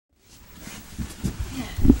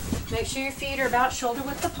Make sure your feet are about shoulder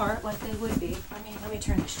width apart, like they would be. Let me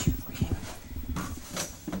turn this chair for you.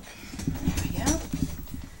 There we go.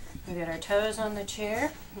 We got our toes on the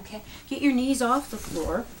chair. Okay. Get your knees off the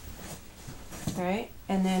floor. All right,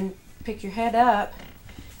 and then pick your head up.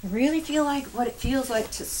 Really feel like what it feels like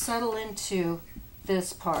to settle into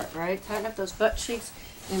this part, right? Tighten up those butt cheeks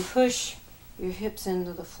and push your hips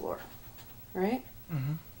into the floor, right?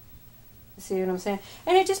 Mm-hmm. See what I'm saying?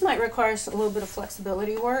 And it just might require a little bit of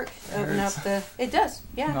flexibility work. Open up the. It does,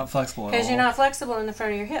 yeah. Not flexible at all. Because you're not flexible in the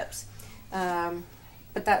front of your hips.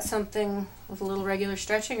 But that's something with a little regular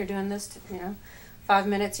stretching. You're doing this, 5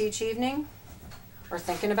 minutes each evening, or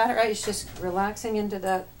thinking about it. Right? It's just relaxing into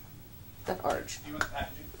that arch. You want the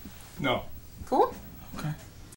packaging? No. Cool. Okay.